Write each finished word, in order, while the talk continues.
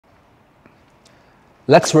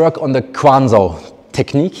Let's work on the Kwan Sao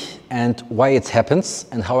technique and why it happens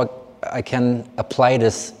and how I can apply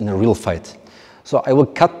this in a real fight. So I will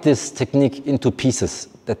cut this technique into pieces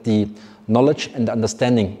that the knowledge and the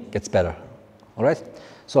understanding gets better. All right?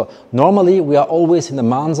 So normally we are always in the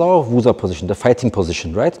Man Sao Wusa position, the fighting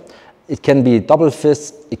position, right? It can be double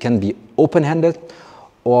fists, it can be open-handed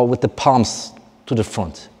or with the palms to the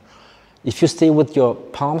front. If you stay with your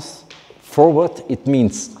palms forward, it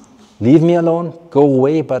means leave me alone, go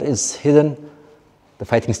away, but it's hidden the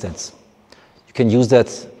fighting stance. You can use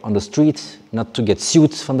that on the street, not to get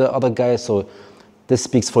sued from the other guy, so this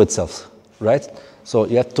speaks for itself, right? So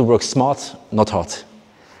you have to work smart, not hard.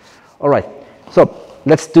 All right, so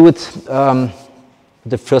let's do it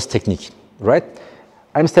the first technique, right?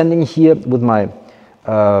 I'm standing here with my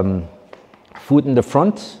foot in the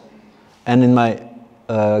front and in my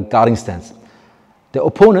guarding stance. The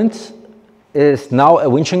opponent is now a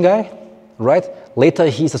Wing Tsun guy, right? Later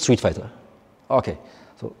he's a street fighter. Okay,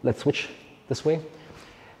 so let's switch this way.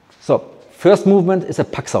 So first movement is a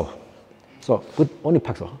Pak Sao. So good, only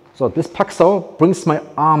Pak Sao. So this Pak Sao brings my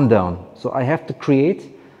arm down. So I have to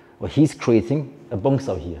create, or he's creating, a Bong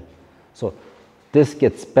Sao here. So this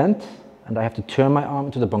gets bent and I have to turn my arm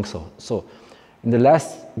into the Bong Sao. So in the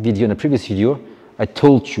last video, in the previous video, I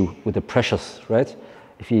told you with the pressures, right?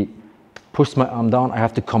 If he pushes my arm down, I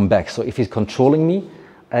have to come back. So if he's controlling me,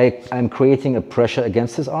 I'm creating a pressure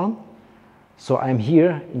against his arm. So I'm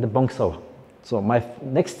here in the Bong Sao. So my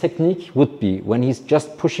next technique would be when he's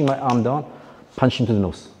just pushing my arm down, punch him to the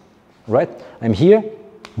nose, right? I'm here,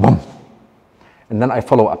 boom, and then I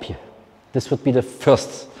follow up here. This would be the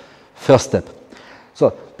first step.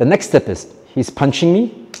 So the next step is he's punching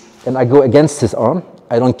me and I go against his arm.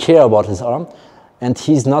 I don't care about his arm and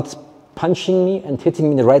he's not punching me and hitting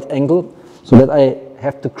me in the right angle so that I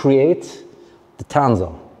have to create the Tan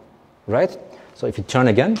Sao, right? So if you turn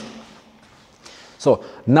again, so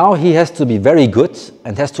now he has to be very good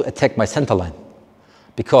and has to attack my center line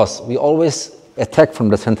because we always attack from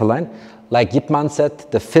the center line. Like Yip Man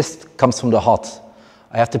said, the fist comes from the heart.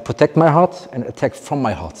 I have to protect my heart and attack from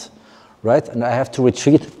my heart, right? And I have to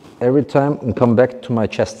retreat every time and come back to my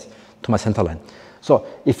chest, to my center line. So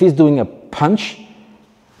if he's doing a punch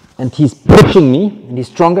and he's pushing me and he's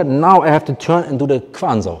stronger, now I have to turn and do the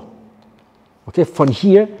Kwan Sao. Okay, from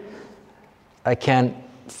here I can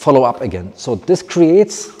follow up again. So this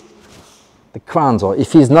creates the Kwan Sao.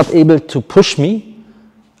 If he's not able to push me,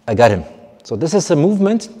 I got him. So this is a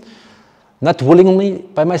movement, not willingly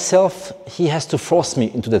by myself, he has to force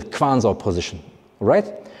me into the Kwan Sao position, right?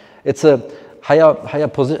 It's a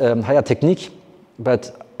higher technique,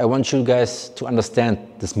 but I want you guys to understand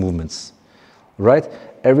these movements, right?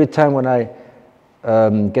 Every time when I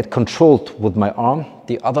get controlled with my arm,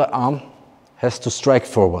 the other arm has to strike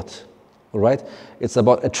forward, all right? It's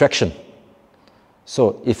about attraction.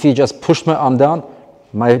 So if he just pushed my arm down,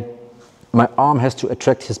 my arm has to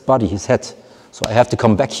attract his body, his head. So I have to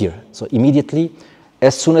come back here. So immediately,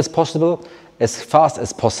 as soon as possible, as fast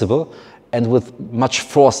as possible, and with much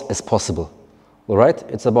force as possible, all right?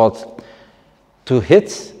 It's about to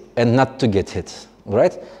hit and not to get hit, all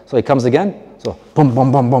right? So he comes again, so boom, boom,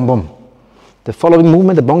 boom, boom, boom. The following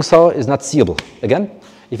movement, the Bong Sao, is not seeable. Again,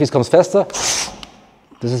 if he comes faster,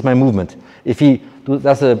 this is my movement. If he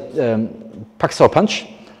does a Pak Sao punch,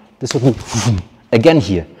 this would be again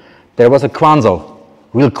here. There was a Kwan Sao,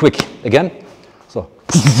 real quick, again. So,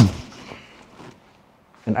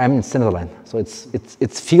 and I'm in center line. So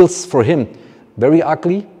it feels for him very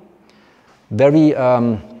ugly, very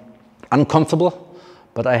uncomfortable,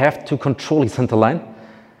 but I have to control his center line.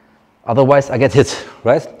 Otherwise, I get hit,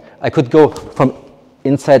 right? I could go from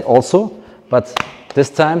inside also, but this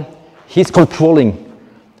time he's controlling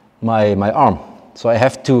my arm. So I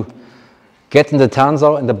have to get in the Tan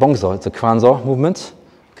Sao and the Bong Sao. It's a Kwan Sao movement.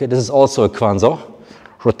 Okay, this is also a Kwan Sao,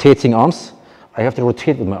 rotating arms. I have to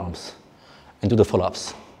rotate with my arms and do the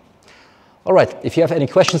follow-ups. All right, if you have any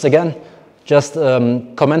questions again, just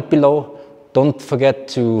comment below. Don't forget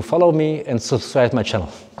to follow me and subscribe to my channel.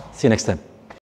 See you next time.